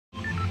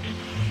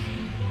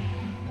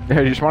Dude,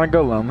 you just want to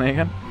go lonely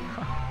again?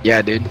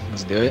 Yeah, dude.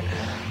 Let's do it.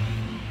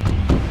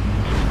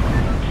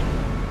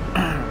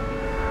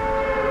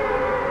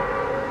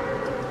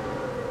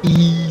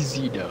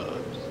 Easy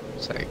dubs.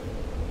 It's like.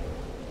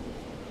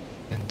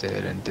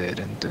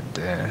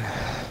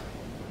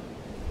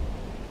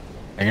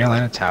 Are you gonna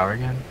land a tower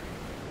again?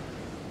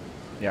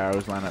 Yeah, I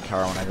always land at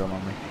tower when I go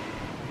lonely.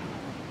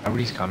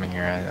 Nobody's coming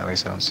here. At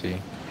least I don't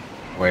see.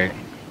 Wait.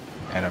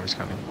 Yeah, nobody's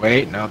coming.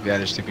 Wait, nope. Yeah,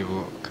 there's two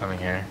people coming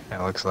here. It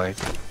looks like.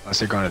 Unless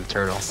they're going to the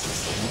turtle.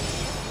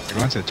 They're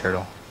going to the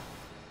turtle.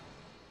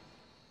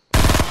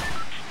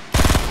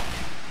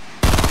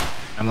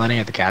 I'm landing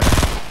at the cabin.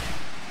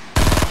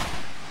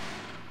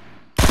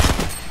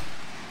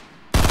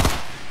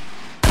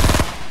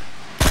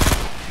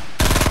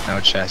 No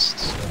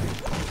chests.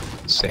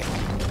 Sick.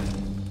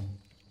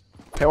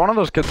 Hey, one of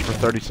those kids for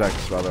 30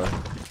 seconds, by the way.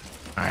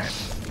 Alright.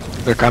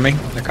 They're coming.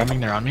 They're coming.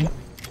 They're on me.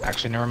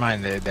 Actually, never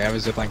mind. They have a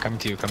zipline coming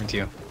to you. Coming to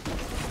you.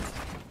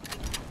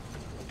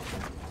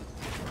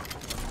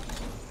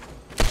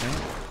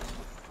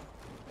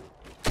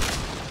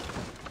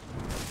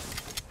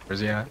 Where's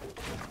he at?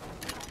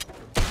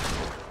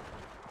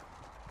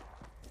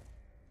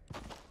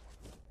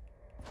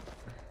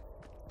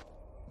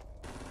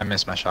 I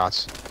missed my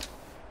shots.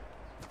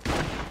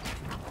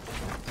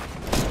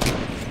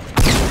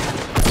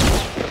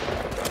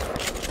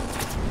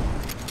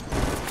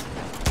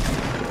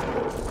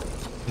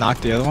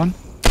 Knocked the other one.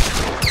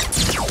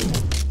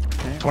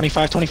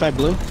 25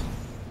 blue.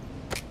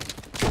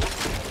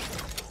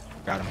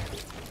 Got him.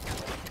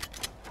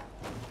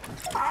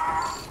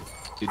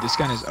 Dude, this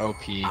gun is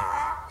OP.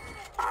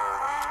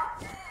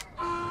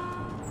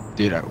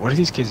 Dude, what are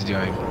these kids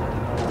doing?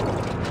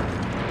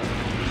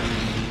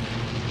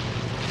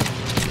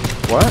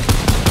 What?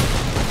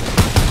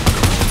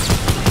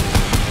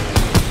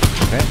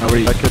 Okay,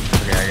 nobody. That kid,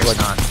 Okay, I guess like,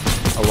 not.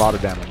 a lot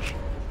of damage.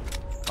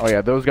 Oh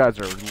yeah, those guys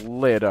are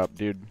lit up,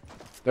 dude.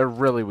 They're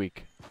really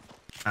weak.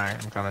 Alright,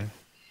 I'm coming.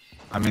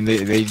 I mean,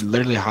 they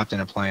literally hopped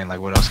in a plane. Like,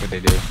 what else could they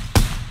do?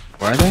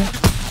 Where are they?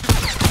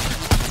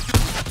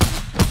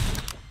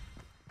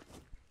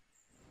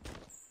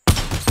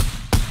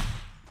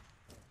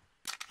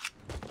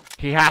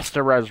 He has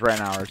to res right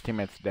now or his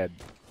teammate's dead.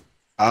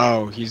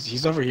 Oh,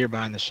 he's over here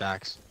behind the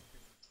shacks.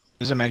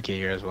 There's a medkit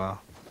here as well.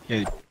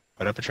 Yeah,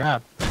 put up a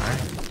trap.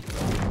 Alright.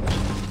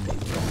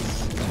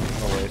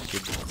 No ways,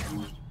 dude.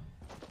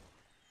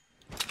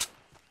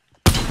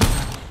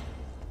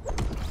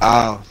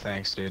 Oh,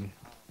 thanks, dude.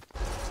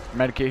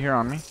 Medkit here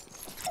on me.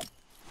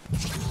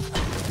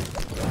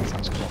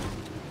 Sounds cool.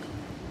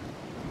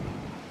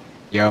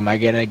 Yo, am I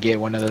gonna get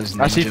one of those?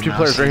 I see two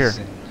players right here.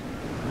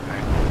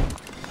 Alright.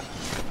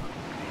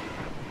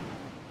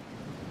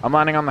 I'm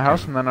landing on the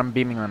house and then I'm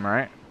beaming them,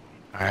 right?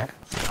 Alright.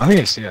 I don't think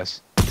they see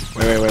us.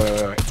 Wait.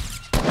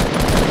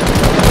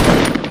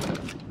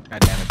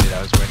 God damn it, dude.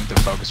 I was waiting to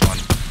focus one.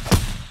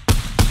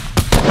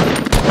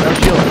 No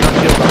shield on that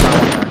one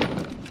there.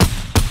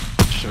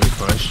 Should we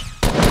push?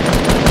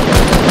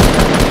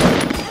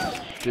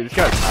 Dude, this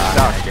guy's I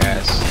stuck.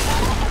 guess.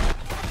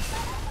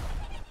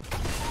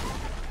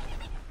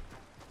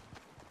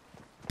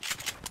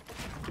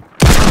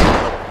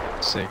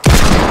 Sick.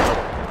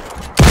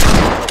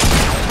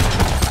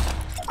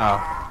 Oh.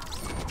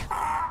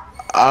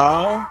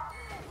 Oh.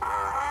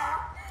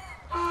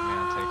 I'm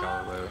gonna take all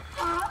the loot.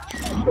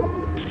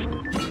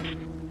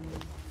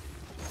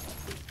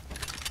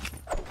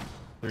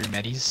 3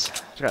 medis.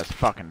 This guy's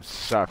fucking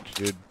sucked,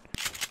 dude.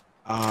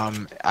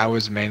 I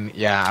was mainly,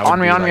 yeah. On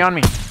me.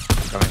 Coming.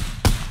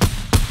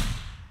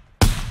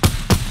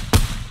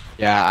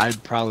 Yeah,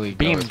 I'd probably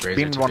go with Razor,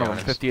 Beamed to one be of them,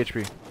 honest.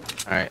 50 HP.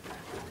 Alright.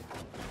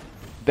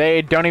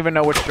 They don't even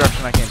know which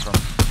direction I came from.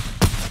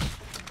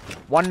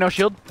 One no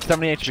shield,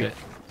 70 HP. Shit.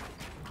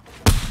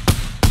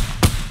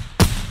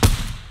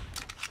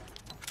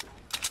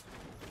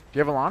 Do you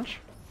have a launch?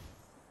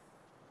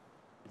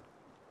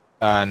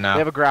 No. They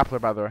have a grappler,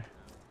 by the way.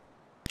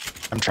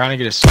 I'm trying to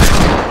get a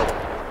sniper.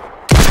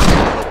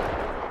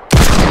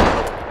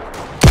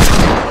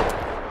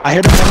 I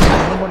hit him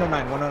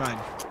 109.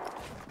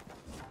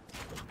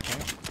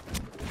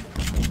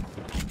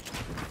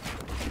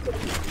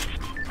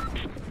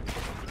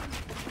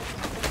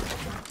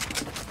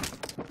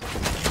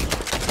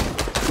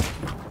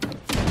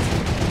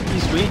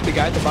 He's weak, the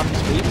guy at the bottom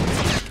is weak.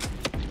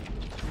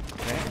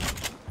 Okay.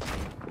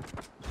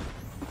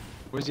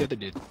 Where's the other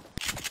dude?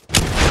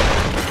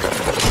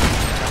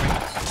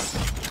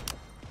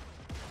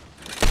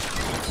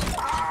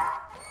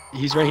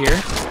 He's right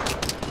here.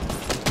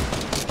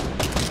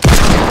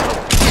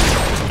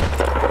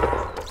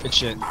 Good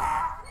shit.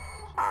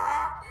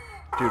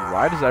 Dude,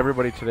 why does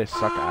everybody today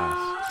suck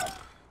ass?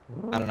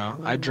 I don't know.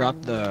 I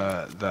dropped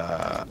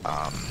I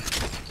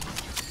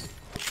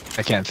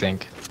can't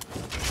think.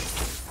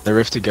 The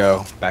rift to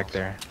go back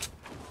there.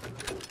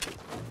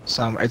 It's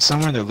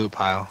somewhere in the loot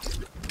pile.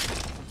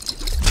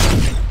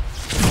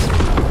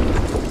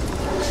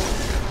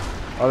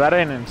 Oh, that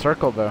ain't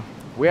encircled though.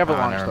 We have a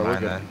launch Never though. We're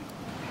mind good. then.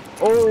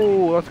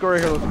 Oh, let's go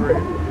right here.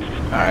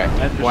 Alright.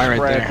 And just Why right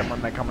spray there? at them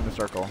when they come in the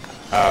circle.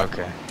 Oh,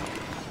 okay.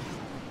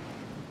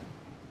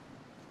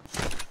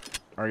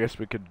 Or I guess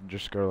we could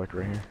just go like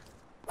right here.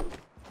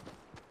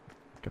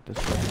 Get this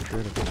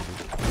trade ability.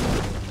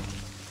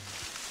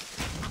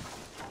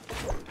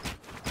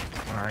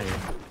 Where are you?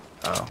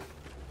 Oh.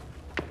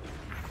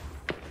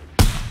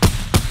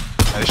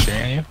 Are they shooting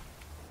at you?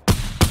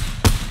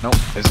 Nope.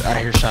 I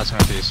hear shots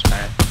northeast.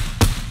 Alright.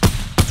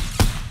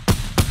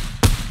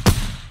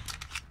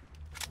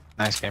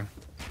 Nice game.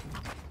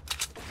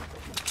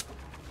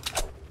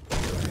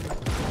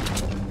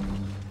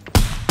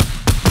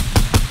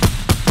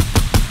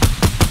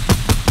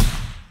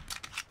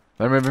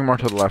 They're moving more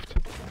to the left.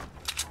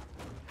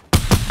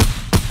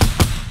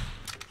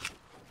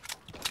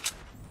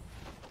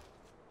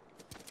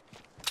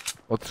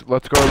 Let's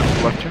go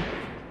left here.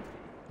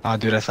 Oh,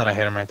 dude, I thought I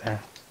hit him right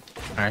there.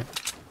 Alright.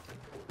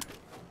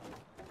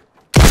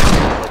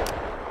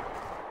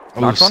 Oh,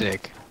 Knocked one?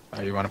 sick.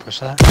 Oh, you want to push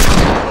that?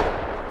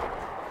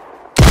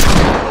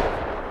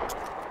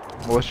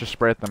 Well, let's just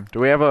spray at them. Do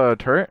we have a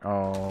turret?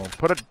 Oh,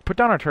 put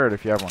down a turret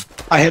if you have one.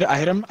 I hit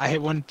him. I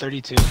hit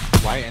 132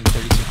 white and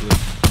 32 blue.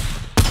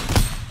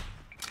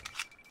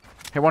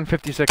 Hit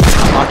 156.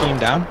 I'm knocking him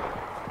down.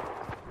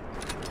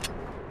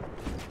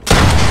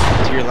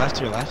 To your left,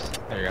 to your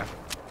left. There you go.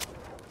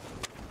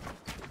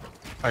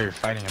 Oh, you're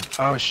fighting him.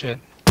 Oh, shit.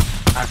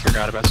 I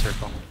forgot about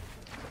circle.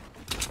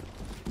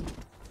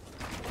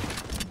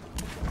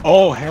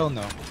 Oh, hell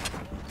no.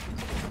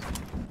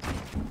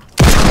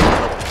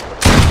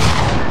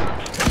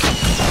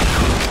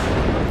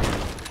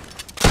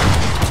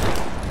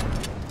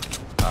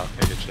 Oh,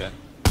 okay, good shit.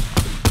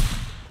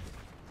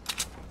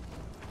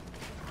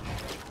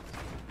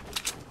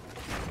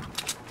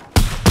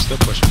 Still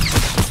pushing.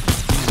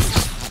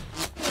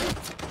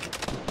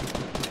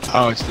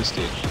 Oh, it's this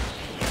dude.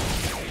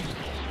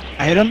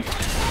 I hit him.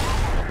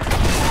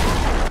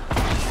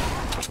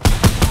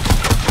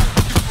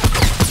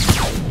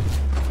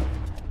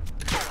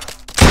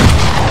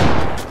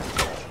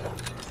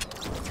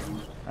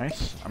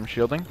 Nice. I'm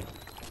shielding.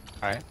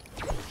 Alright.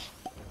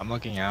 I'm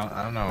looking out.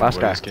 I don't know Last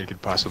where guy. this kid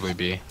could possibly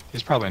be.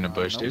 He's probably in a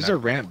bush. nope. There's a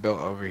ramp built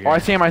over here. Oh, I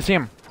see him. I see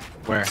him.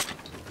 Where?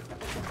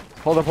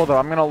 Hold up, hold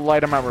up. I'm gonna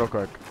light him out real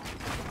quick.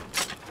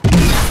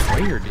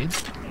 Where, dude?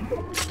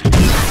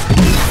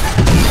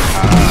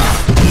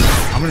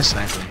 I'm gonna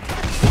snipe him.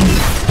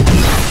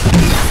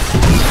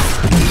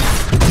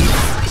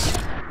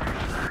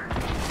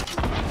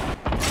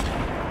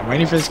 I'm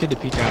waiting for this kid to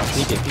peek out.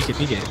 Peek it, peek it,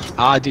 peek it.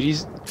 Ah, dude,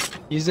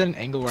 he's at an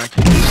angle where I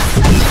can.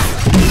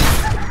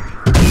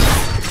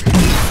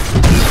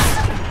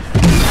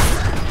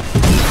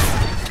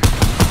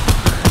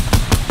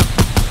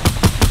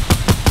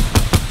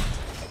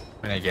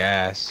 I'm gonna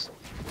gas.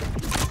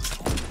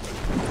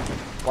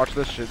 Watch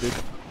this shit, dude.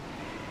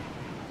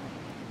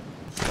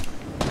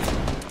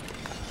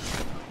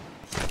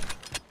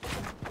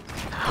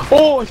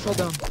 Oh, I fell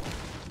down.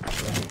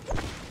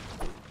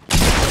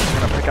 I'm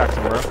gonna pickaxe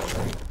him, bro.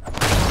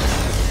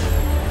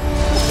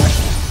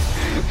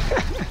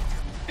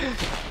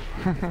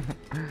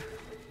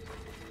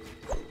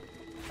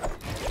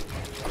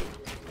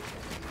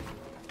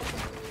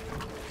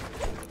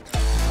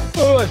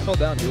 Oh, I fell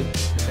down, dude.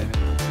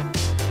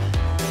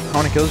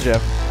 How many kills do you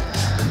have?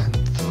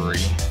 3.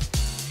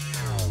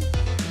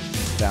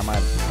 Damn, my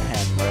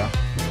hand, bro.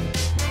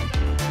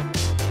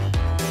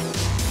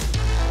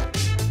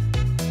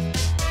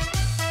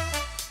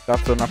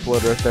 That's enough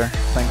load right there.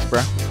 Thanks,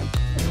 bro.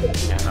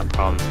 Yeah, no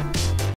problem.